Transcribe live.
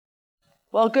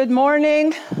Well, good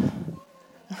morning.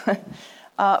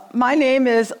 My name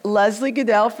is Leslie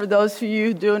Goodell, for those of you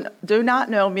who do not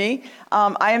know me.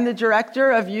 I am the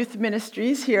Director of Youth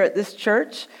Ministries here at this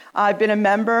church. I've been a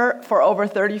member for over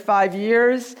 35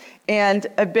 years, and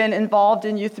I've been involved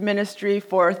in youth ministry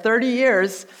for 30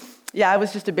 years. Yeah, I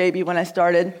was just a baby when I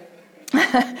started.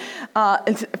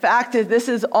 In fact, this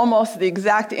is almost the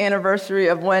exact anniversary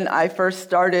of when I first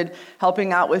started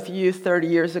helping out with youth 30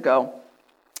 years ago.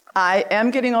 I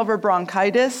am getting over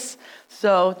bronchitis,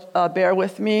 so bear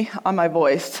with me on my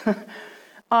voice.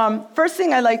 First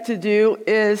thing I like to do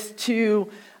is to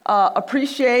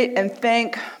appreciate and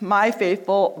thank my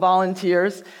faithful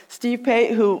volunteers. Steve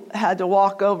Pate, who had to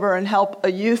walk over and help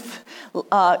a youth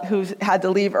who had to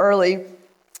leave early.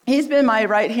 He's been my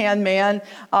right-hand man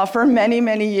for many,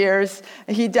 many years.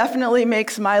 He definitely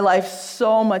makes my life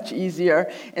so much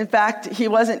easier. In fact, he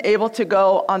wasn't able to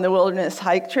go on the Wilderness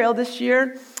Hike Trail this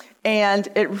year, and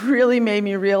it really made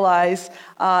me realize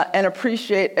and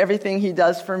appreciate everything he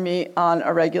does for me on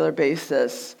a regular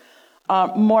basis.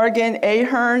 Morgan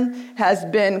Ahern has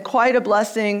been quite a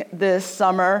blessing this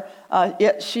summer.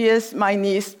 She is my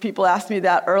niece. People asked me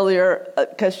that earlier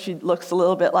because she looks a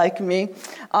little bit like me.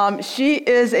 She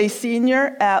is a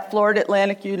senior at Florida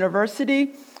Atlantic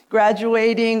University,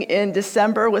 graduating in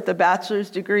December with a bachelor's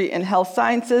degree in health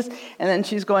sciences, and then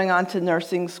she's going on to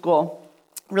nursing school.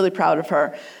 Really proud of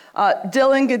her.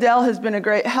 Dylan Goodell has been a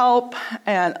great help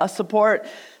and a support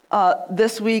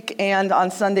this week and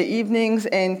on Sunday evenings,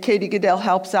 and Katie Goodell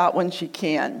helps out when she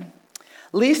can.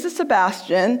 Lisa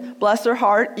Sebastian, bless her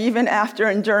heart, even after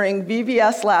enduring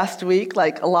VBS last week,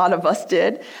 like a lot of us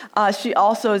did, she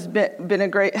also has been a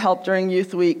great help during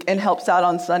Youth Week and helps out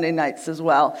on Sunday nights as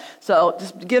well. So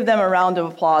just give them a round of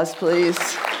applause, please.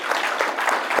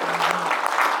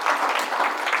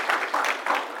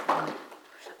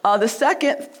 The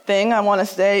second thing I want to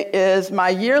say is my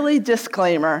yearly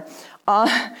disclaimer.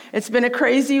 It's been a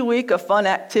crazy week of fun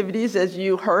activities, as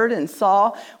you heard and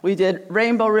saw. We did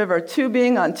Rainbow River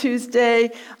tubing on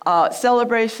Tuesday,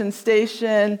 Celebration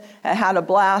Station, and had a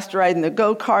blast riding the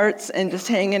go-karts and just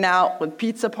hanging out with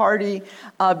pizza party.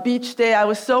 Beach Day, I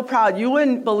was so proud. You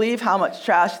wouldn't believe how much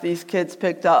trash these kids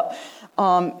picked up.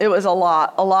 It was a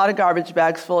lot of garbage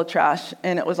bags full of trash,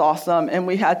 and it was awesome. And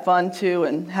we had fun too,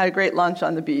 and had a great lunch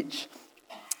on the beach.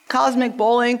 Cosmic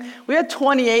bowling, we had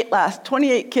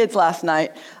 28 kids last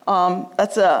night.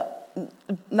 That's a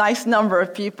nice number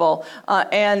of people,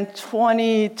 and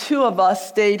 22 of us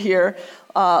stayed here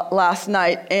last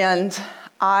night, and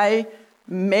I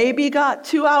maybe got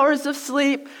 2 hours of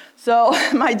sleep. So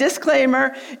my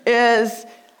disclaimer is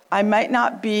I might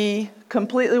not be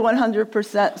completely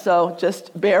 100%, so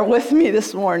just bear with me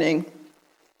this morning.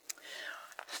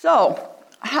 So,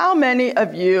 how many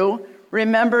of you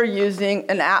remember using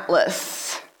an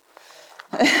atlas?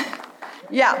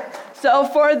 Yeah, so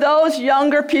for those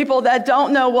younger people that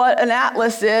don't know what an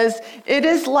atlas is, it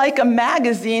is like a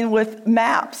magazine with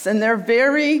maps, and they're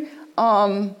very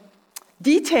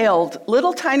detailed,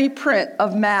 little tiny print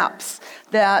of maps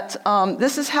that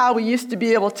this is how we used to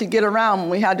be able to get around when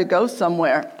we had to go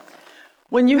somewhere.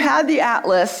 When you had the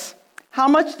atlas, how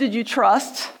much did you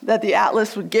trust that the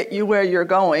atlas would get you where you're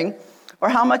going? Or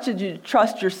how much did you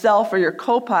trust yourself or your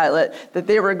co-pilot that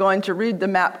they were going to read the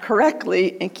map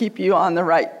correctly and keep you on the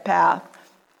right path?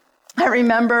 I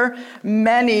remember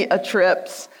many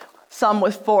trips, some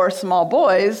with 4 small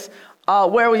boys,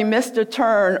 where we missed a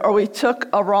turn or we took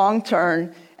a wrong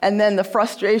turn, and then the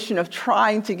frustration of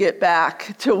trying to get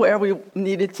back to where we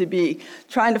needed to be,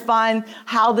 trying to find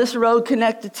how this road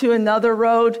connected to another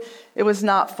road. It was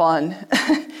not fun.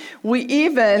 We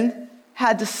even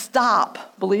had to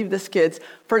stop, believe this, kids,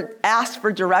 ask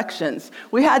for directions.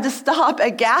 We had to stop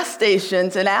at gas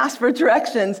stations and ask for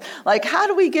directions, like, how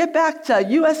do we get back to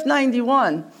US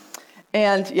 91?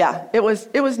 And yeah, it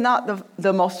was not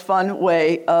the most fun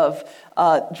way of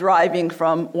driving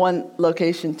from one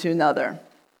location to another.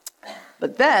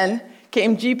 But then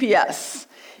came GPS.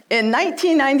 In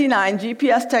 1999,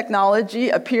 GPS technology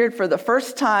appeared for the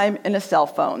first time in a cell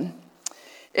phone.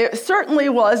 It certainly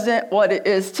wasn't what it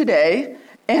is today.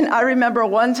 And I remember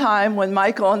one time when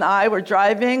Michael and I were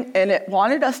driving, and it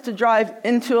wanted us to drive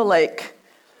into a lake.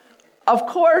 Of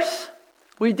course,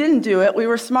 we didn't do it. We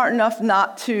were smart enough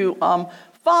not to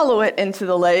follow it into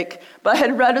the lake, but I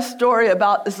had read a story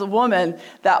about this woman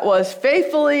that was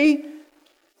faithfully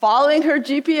following her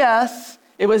GPS.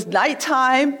 It was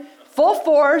nighttime, full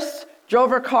force, drove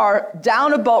her car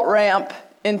down a boat ramp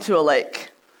into a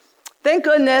lake. Thank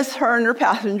goodness her and her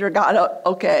passenger got up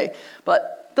okay.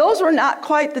 But those were not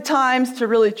quite the times to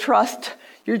really trust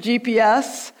your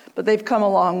GPS, but they've come a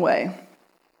long way.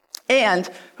 And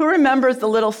who remembers the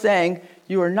little saying,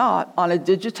 "You are not on a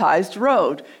digitized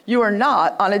road. You are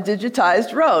not on a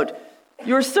digitized road."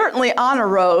 You were certainly on a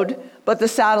road, but the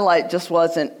satellite just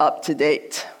wasn't up to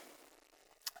date.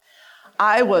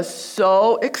 I was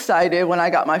so excited when I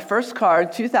got my first car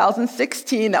in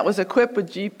 2016 that was equipped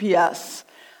with GPS.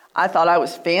 I thought I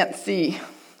was fancy.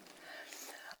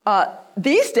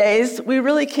 These days, we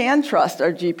really can trust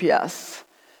our GPS.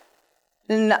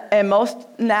 And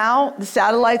now, the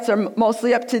satellites are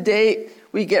mostly up to date.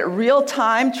 We get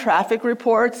real-time traffic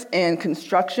reports and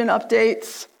construction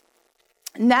updates.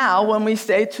 Now, when we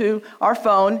say to our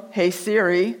phone, "Hey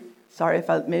Siri," sorry if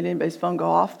I made anybody's phone go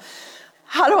off,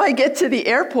 "How do I get to the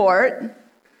airport?"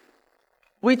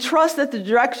 we trust that the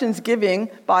directions given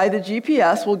by the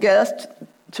GPS will get us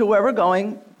to where we're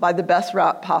going by the best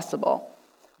route possible.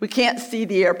 We can't see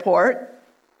the airport,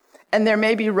 and there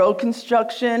may be road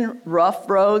construction, rough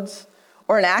roads,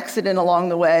 or an accident along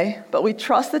the way, but we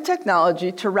trust the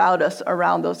technology to route us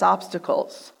around those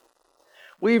obstacles.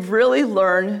 We've really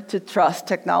learned to trust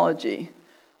technology.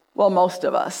 Well, most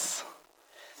of us.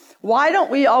 Why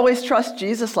don't we always trust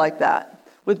Jesus like that,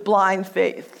 with blind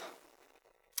faith?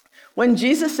 When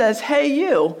Jesus says, "Hey,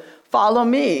 you, follow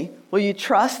me," will you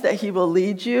trust that he will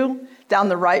lead you down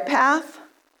the right path?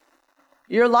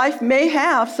 Your life may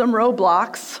have some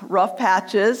roadblocks, rough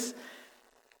patches,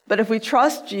 but if we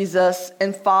trust Jesus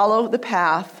and follow the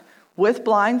path with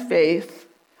blind faith,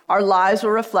 our lives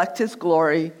will reflect his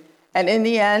glory, and in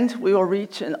the end, we will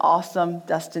reach an awesome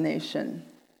destination.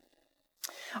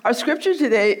 Our scripture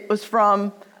today was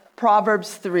from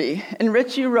Proverbs 3, and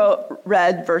Richie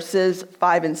read verses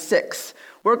 5 and 6.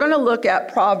 We're going to look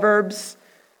at Proverbs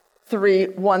 3,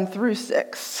 1 through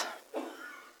 6.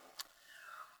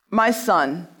 "My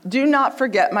son, do not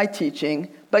forget my teaching,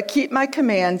 but keep my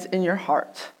commands in your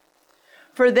heart.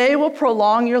 For they will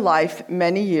prolong your life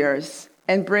many years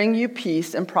and bring you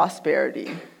peace and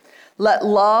prosperity. Let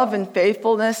love and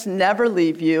faithfulness never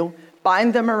leave you.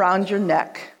 Bind them around your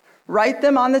neck. Write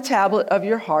them on the tablet of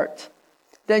your heart.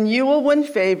 Then you will win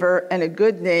favor and a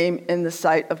good name in the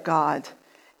sight of God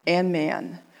and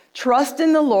man. Trust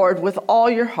in the Lord with all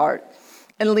your heart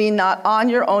and lean not on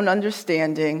your own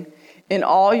understanding. In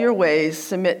all your ways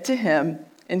submit to him,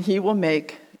 and he will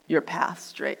make your path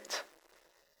straight."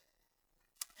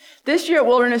 This year at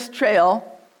Wilderness Trail,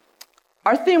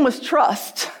 our theme was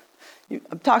trust.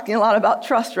 I'm talking a lot about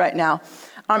trust right now.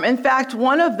 In fact,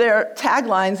 one of their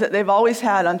taglines that they've always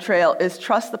had on trail is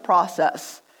 "Trust the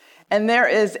process." And there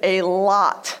is a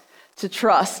lot to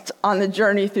trust on the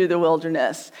journey through the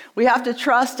wilderness. We have to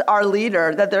trust our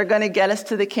leader that they're going to get us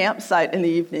to the campsite in the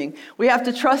evening. We have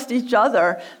to trust each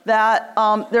other that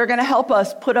they're going to help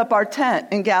us put up our tent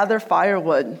and gather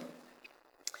firewood.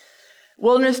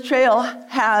 Wilderness Trail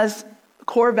has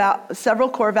several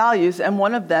core values, and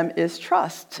one of them is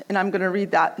trust. And I'm going to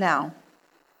read that now.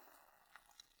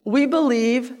 "We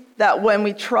believe that when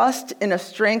we trust in a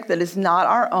strength that is not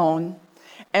our own,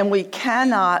 and we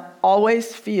cannot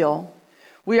always feel,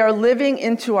 we are living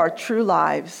into our true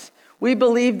lives. We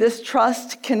believe this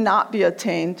trust cannot be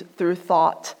attained through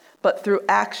thought, but through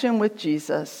action with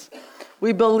Jesus.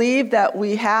 We believe that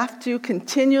we have to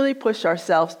continually push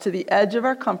ourselves to the edge of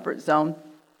our comfort zone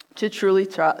to truly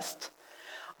trust.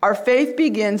 Our faith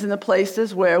begins in the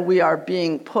places where we are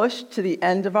being pushed to the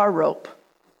end of our rope."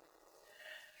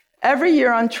 Every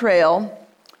year on trail,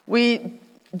 we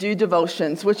do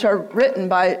devotions, which are written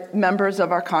by members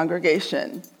of our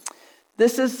congregation.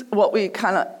 This is what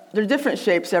they're different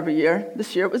shapes every year.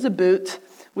 This year it was a boot.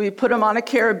 We put them on a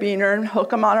carabiner and hook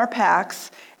them on our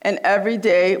packs, and every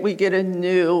day we get a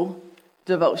new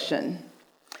devotion.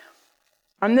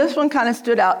 And this one kind of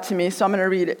stood out to me, so I'm going to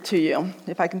read it to you,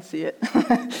 if I can see it.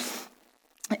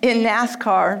 In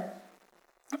NASCAR,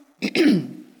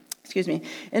 in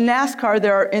NASCAR,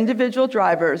 there are individual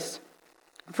drivers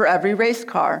for every race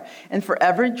car, and for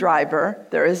every driver,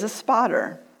 there is a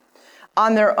spotter.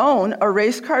 On their own, a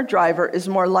race car driver is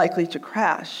more likely to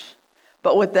crash,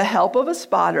 but with the help of a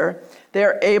spotter, they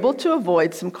are able to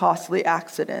avoid some costly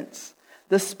accidents.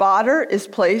 The spotter is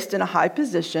placed in a high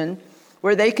position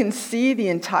where they can see the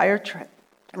entire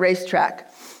racetrack.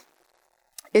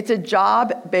 It's a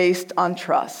job based on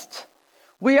trust.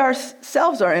 We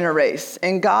ourselves are in a race,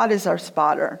 and God is our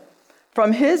spotter.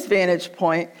 From his vantage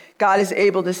point, God is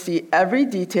able to see every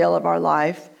detail of our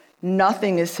life.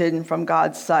 Nothing is hidden from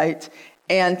God's sight.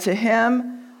 And to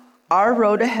him, our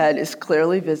road ahead is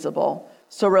clearly visible.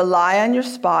 So rely on your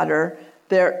spotter.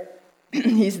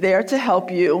 He's there to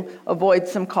help you avoid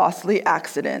some costly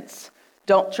accidents.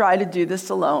 Don't try to do this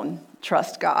alone.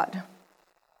 Trust God.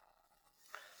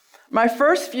 My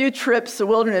first few trips to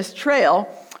Wilderness Trail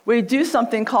we do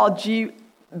something called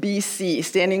GBC,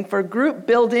 standing for Group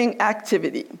Building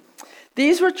Activity.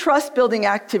 These were trust-building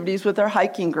activities with our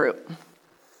hiking group.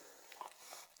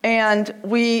 And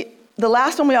the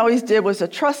last one we always did was a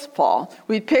trust fall.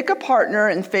 We'd pick a partner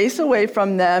and face away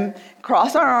from them,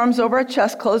 cross our arms over our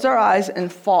chest, close our eyes,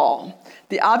 and fall.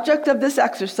 The object of this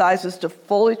exercise is to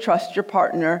fully trust your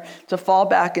partner to fall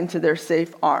back into their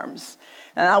safe arms.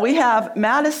 And now we have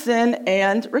Madison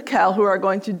and Raquel who are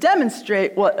going to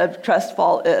demonstrate what a trust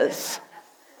fall is.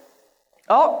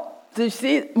 Oh, did you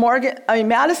see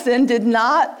Madison did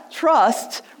not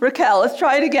trust Raquel. Let's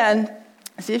try it again.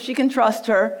 See if she can trust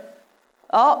her.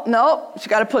 Oh, no, she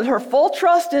got to put her full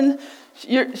trust in.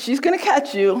 She's going to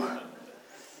catch you.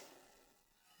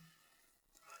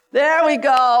 There we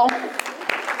go.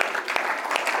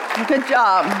 Good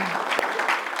job.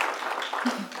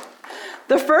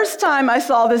 The first time I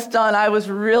saw this done, I was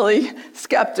really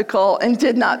skeptical and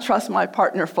did not trust my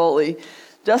partner fully.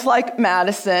 Just like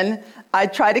Madison, I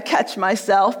tried to catch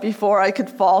myself before I could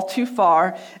fall too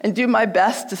far and do my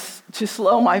best to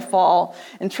slow my fall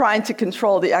and trying to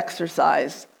control the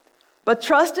exercise. But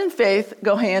trust and faith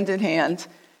go hand in hand.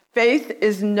 Faith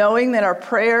is knowing that our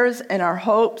prayers and our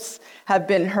hopes have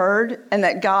been heard and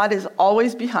that God is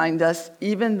always behind us,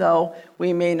 even though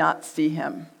we may not see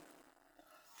him.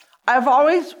 I've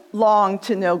always longed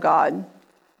to know God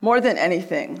more than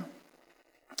anything.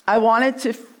 I wanted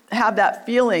to have that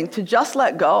feeling to just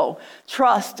let go,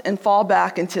 trust, and fall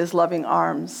back into his loving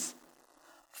arms,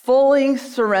 fully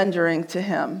surrendering to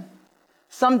him.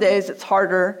 Some days it's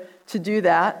harder to do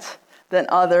that than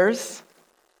others.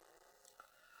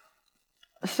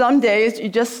 Some days you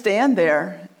just stand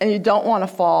there and you don't want to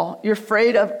fall. You're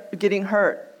afraid of getting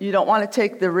hurt. You don't want to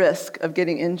take the risk of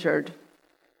getting injured.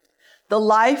 The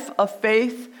life of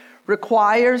faith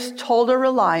requires total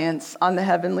reliance on the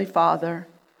Heavenly Father.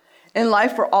 In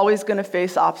life, we're always going to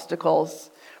face obstacles.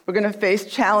 We're going to face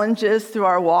challenges through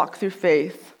our walk through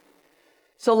faith.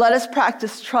 So let us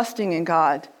practice trusting in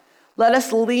God. Let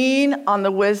us lean on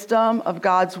the wisdom of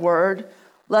God's word.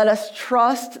 Let us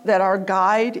trust that our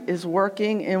guide is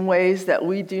working in ways that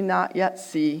we do not yet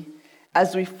see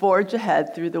as we forge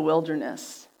ahead through the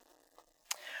wilderness.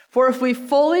 For if we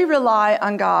fully rely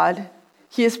on God,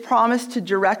 he has promised to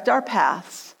direct our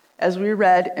paths, as we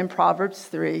read in Proverbs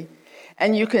 3.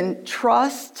 And you can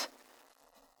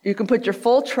put your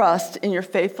full trust in your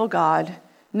faithful God,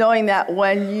 knowing that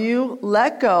when you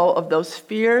let go of those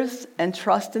fears and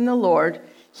trust in the Lord,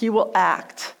 he will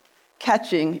act,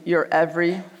 catching your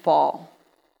every fall.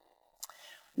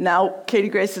 Now, Katie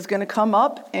Grace is going to come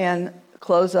up and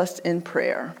close us in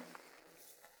prayer.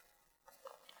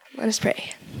 Let us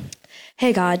pray.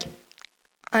 Hey, God,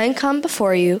 I come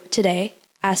before you today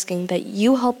asking that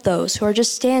you help those who are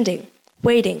just standing,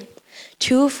 waiting,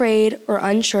 too afraid or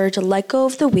unsure to let go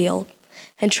of the wheel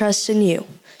and trust in you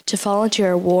to fall into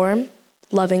your warm,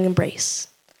 loving embrace.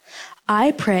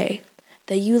 I pray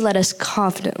that you let us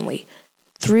confidently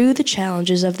through the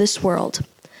challenges of this world,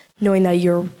 knowing that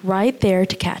you're right there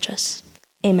to catch us.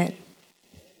 Amen.